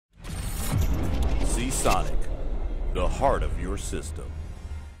Panasonic, the heart of your system.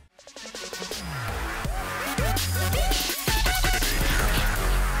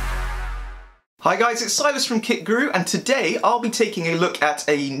 Hi guys, it's Silas from Kit Guru, and today I'll be taking a look at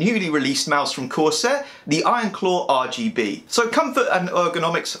a newly released mouse from Corsair, the IronClaw RGB. So comfort and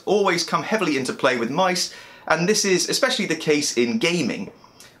ergonomics always come heavily into play with mice, and this is especially the case in gaming.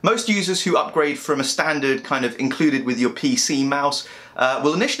 Most users who upgrade from a standard kind of included with your PC mouse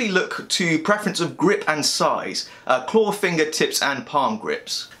will initially look to preference of grip and size, claw, finger, tips and palm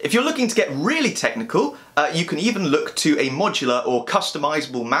grips. If you're looking to get really technical, you can even look to a modular or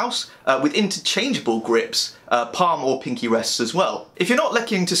customizable mouse with interchangeable grips, palm or pinky rests as well. If you're not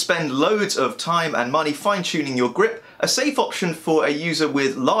looking to spend loads of time and money fine-tuning your grip, a safe option for a user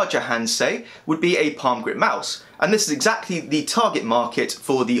with larger hands, say, would be a palm grip mouse. And this is exactly the target market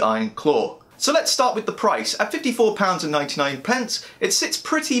for the IronClaw. So let's start with the price. At £54.99, it sits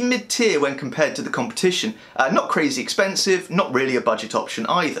pretty mid-tier when compared to the competition. Not crazy expensive, not really a budget option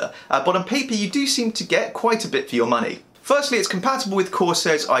either, but on paper you do seem to get quite a bit for your money. Firstly, it's compatible with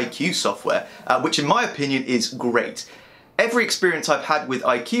Corsair's IQ software, which in my opinion is great. Every experience I've had with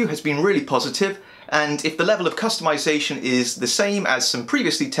IQ has been really positive, and if the level of customization is the same as some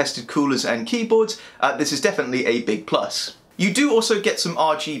previously tested coolers and keyboards, this is definitely a big plus. You do also get some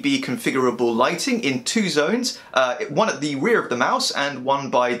RGB configurable lighting in two zones, one at the rear of the mouse and one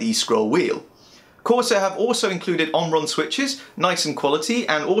by the scroll wheel. Corsair have also included Omron switches, nice in quality,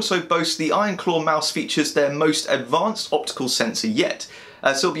 and also boast the IronClaw mouse features their most advanced optical sensor yet, so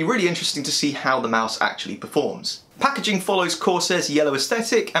it'll be really interesting to see how the mouse actually performs. Packaging follows Corsair's yellow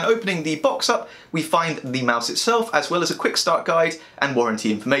aesthetic, and opening the box up we find the mouse itself as well as a quick start guide and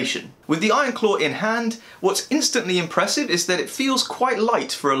warranty information. With the IronClaw in hand, what's instantly impressive is that it feels quite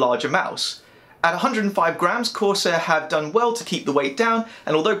light for a larger mouse. At 105 grams, Corsair have done well to keep the weight down,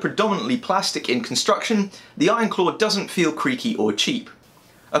 and although predominantly plastic in construction, the IronClaw doesn't feel creaky or cheap.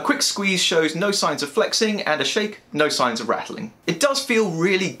 A quick squeeze shows no signs of flexing, and a shake, no signs of rattling. It does feel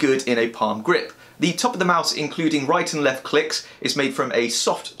really good in a palm grip. The top of the mouse, including right and left clicks, is made from a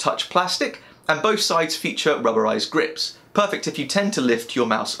soft touch plastic, and both sides feature rubberized grips. Perfect if you tend to lift your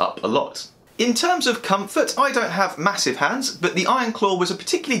mouse up a lot. In terms of comfort, I don't have massive hands, but the IronClaw was a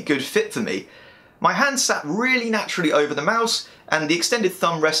particularly good fit for me. My hand sat really naturally over the mouse, and the extended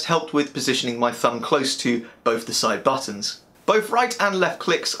thumb rest helped with positioning my thumb close to both the side buttons. Both right and left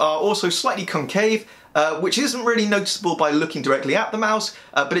clicks are also slightly concave, which isn't really noticeable by looking directly at the mouse,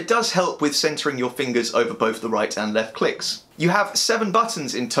 but it does help with centering your fingers over both the right and left clicks. You have 7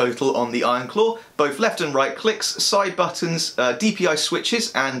 buttons in total on the IronClaw, both left and right clicks, side buttons, DPI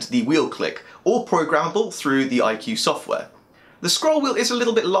switches and the wheel click, all programmable through the IQ software. The scroll wheel is a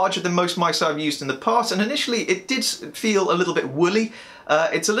little bit larger than most mice I've used in the past, and initially it did feel a little bit woolly.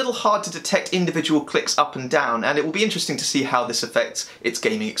 It's a little hard to detect individual clicks up and down, and it will be interesting to see how this affects its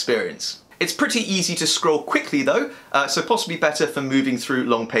gaming experience. It's pretty easy to scroll quickly though, so possibly better for moving through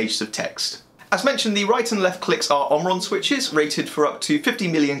long pages of text. As mentioned, the right and left clicks are Omron switches, rated for up to 50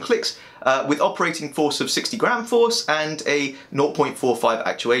 million clicks, with operating force of 60 gram force and a 0.45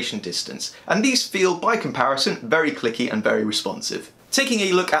 actuation distance. And these feel, by comparison, very clicky and very responsive. Taking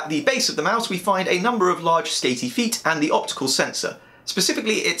a look at the base of the mouse, we find a number of large skatey feet and the optical sensor.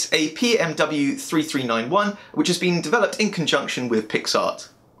 Specifically, it's a PMW3391, which has been developed in conjunction with PixArt.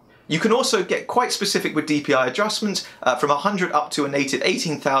 You can also get quite specific with DPI adjustments, from 100 up to a native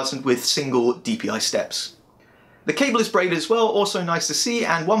 18,000 with single DPI steps. The cable is braided as well, also nice to see,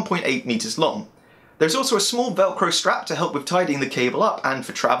 and 1.8 meters long. There's also a small Velcro strap to help with tidying the cable up and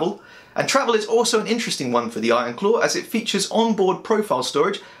for travel. And travel is also an interesting one for the IronClaw, as it features onboard profile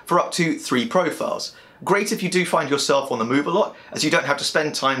storage for up to 3 profiles. Great if you do find yourself on the move a lot, as you don't have to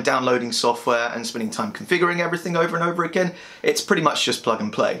spend time downloading software and spending time configuring everything over and over again. It's pretty much just plug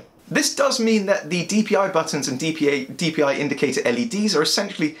and play. This does mean that the DPI buttons and DPI indicator LEDs are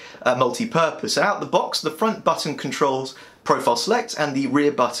essentially multi-purpose. Out the box, the front button controls profile select and the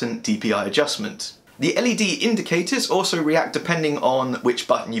rear button DPI adjustment. The LED indicators also react depending on which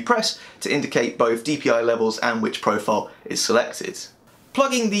button you press to indicate both DPI levels and which profile is selected.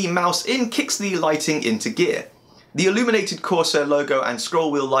 Plugging the mouse in kicks the lighting into gear. The illuminated Corsair logo and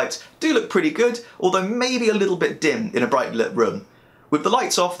scroll wheel lights do look pretty good, although maybe a little bit dim in a brightly lit room. With the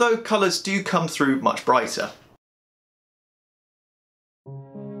lights off though, colours do come through much brighter.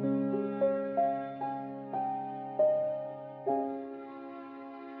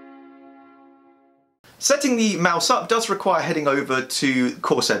 Setting the mouse up does require heading over to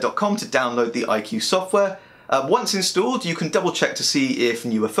Corsair.com to download the IQ software. Once installed, you can double check to see if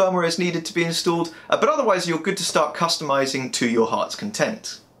newer firmware is needed to be installed, but otherwise you're good to start customizing to your heart's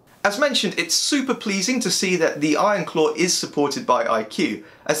content. As mentioned, it's super pleasing to see that the IronClaw is supported by iQOO,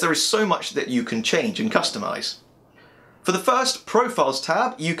 as there is so much that you can change and customize. For the first Profiles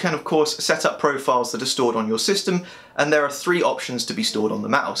tab, you can of course set up profiles that are stored on your system, and there are 3 options to be stored on the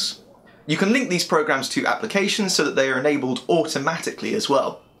mouse. You can link these programs to applications so that they are enabled automatically as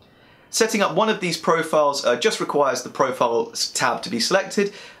well. Setting up one of these profiles just requires the Profiles tab to be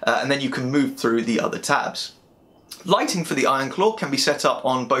selected, and then you can move through the other tabs. Lighting for the IronClaw can be set up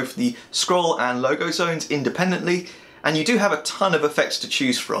on both the scroll and logo zones independently, and you do have a ton of effects to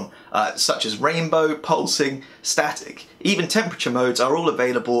choose from, such as rainbow, pulsing, static. Even temperature modes are all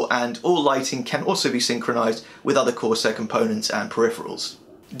available, and all lighting can also be synchronized with other Corsair components and peripherals.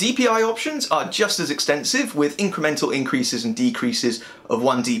 DPI options are just as extensive, with incremental increases and decreases of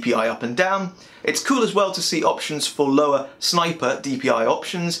 1 DPI up and down. It's cool as well to see options for lower sniper DPI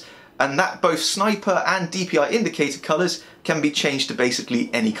options, and that both sniper and DPI indicator colours can be changed to basically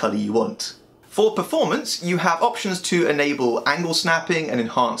any colour you want. For performance, you have options to enable angle snapping and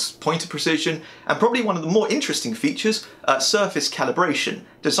enhance pointer precision, and probably one of the more interesting features, surface calibration,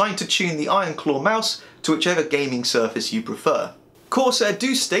 designed to tune the IronClaw mouse to whichever gaming surface you prefer. Corsair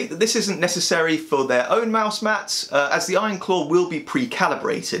do state that this isn't necessary for their own mouse mats, as the IronClaw will be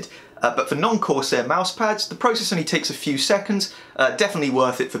pre-calibrated, but for non-Corsair mouse pads, the process only takes a few seconds, definitely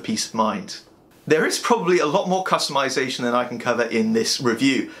worth it for peace of mind. There is probably a lot more customization than I can cover in this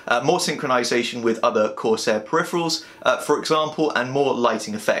review. More synchronization with other Corsair peripherals, for example, and more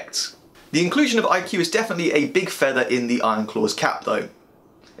lighting effects. The inclusion of iQOO is definitely a big feather in the IronClaw's cap though.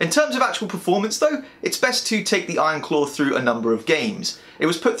 In terms of actual performance though, it's best to take the IronClaw through a number of games. It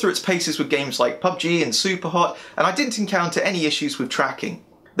was put through its paces with games like PUBG and Superhot, and I didn't encounter any issues with tracking.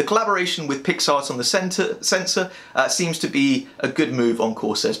 The collaboration with PixArt on the sensor seems to be a good move on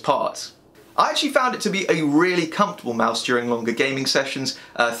Corsair's part. I actually found it to be a really comfortable mouse during longer gaming sessions,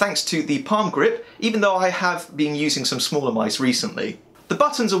 thanks to the palm grip, even though I have been using some smaller mice recently. The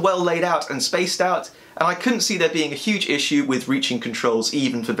buttons are well laid out and spaced out, and I couldn't see there being a huge issue with reaching controls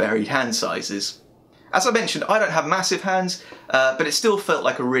even for varied hand sizes. As I mentioned, I don't have massive hands, but it still felt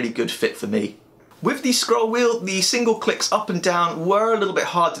like a really good fit for me. With the scroll wheel, the single clicks up and down were a little bit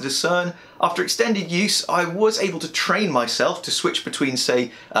hard to discern. After extended use, I was able to train myself to switch between,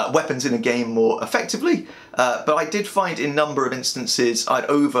 say, weapons in a game more effectively, but I did find in a number of instances I'd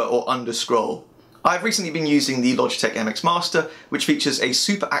over or under scroll. I've recently been using the Logitech MX Master, which features a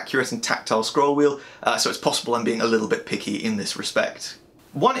super accurate and tactile scroll wheel, so it's possible I'm being a little bit picky in this respect.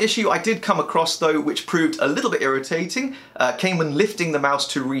 One issue I did come across though, which proved a little bit irritating, came when lifting the mouse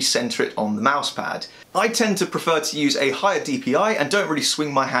to recenter it on the mouse pad. I tend to prefer to use a higher DPI and don't really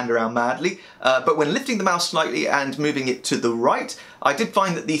swing my hand around madly, but when lifting the mouse slightly and moving it to the right, I did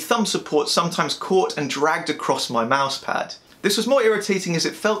find that the thumb support sometimes caught and dragged across my mouse pad. This was more irritating as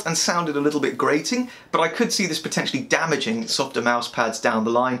it felt and sounded a little bit grating, but I could see this potentially damaging softer mouse pads down the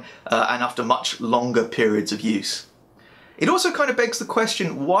line and after much longer periods of use. It also kind of begs the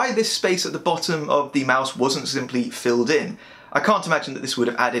question why this space at the bottom of the mouse wasn't simply filled in. I can't imagine that this would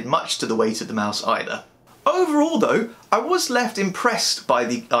have added much to the weight of the mouse either. Overall though, I was left impressed by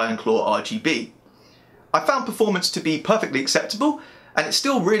the IronClaw RGB. I found performance to be perfectly acceptable, and it's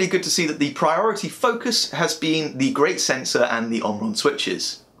still really good to see that the priority focus has been the great sensor and the Omron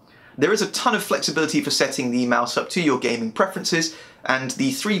switches. There is a ton of flexibility for setting the mouse up to your gaming preferences, and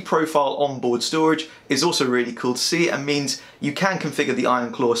the 3-profile onboard storage is also really cool to see and means you can configure the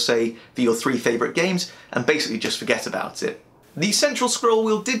IronClaw, say, for your 3 favourite games and basically just forget about it. The central scroll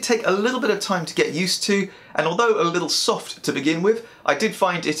wheel did take a little bit of time to get used to, and although a little soft to begin with, I did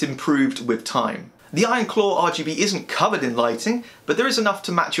find it improved with time. The IronClaw RGB isn't covered in lighting, but there is enough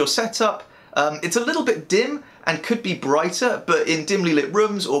to match your setup. It's a little bit dim and could be brighter, but in dimly lit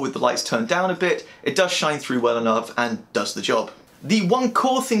rooms or with the lights turned down a bit, it does shine through well enough and does the job. The one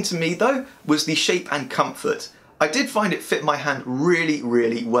core thing to me though was the shape and comfort. I did find it fit my hand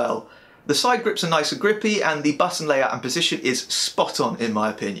really well. The side grips are nice and grippy, and the button layout and position is spot on in my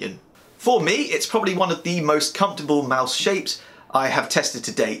opinion. For me, it's probably one of the most comfortable mouse shapes I have tested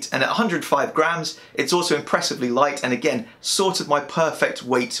to date, and at 105 grams, it's also impressively light and again, sort of my perfect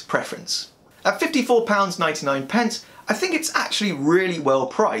weight preference. At £54.99, I think it's actually really well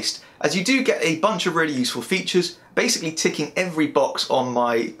priced, as you do get a bunch of really useful features, basically ticking every box on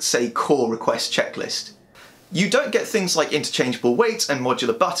my, say, core request checklist. You don't get things like interchangeable weights and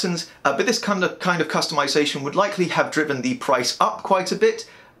modular buttons, but this kind of customization would likely have driven the price up quite a bit.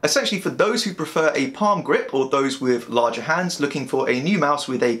 Essentially, for those who prefer a palm grip or those with larger hands looking for a new mouse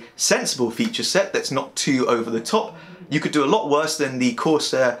with a sensible feature set that's not too over the top, you could do a lot worse than the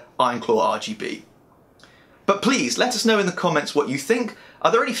Corsair IronClaw RGB. But please, let us know in the comments what you think.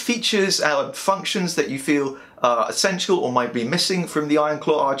 Are there any features and functions that you feel are essential or might be missing from the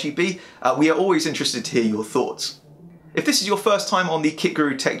IronClaw RGB? We are always interested to hear your thoughts. If this is your first time on the Kit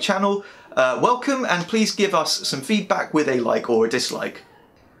Guru Tech channel, welcome, and please give us some feedback with a like or a dislike.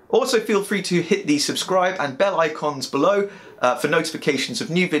 Also feel free to hit the subscribe and bell icons below for notifications of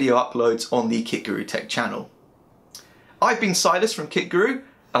new video uploads on the Kit Guru Tech channel. I've been Silas from Kit Guru,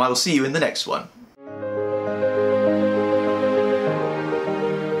 and I will see you in the next one.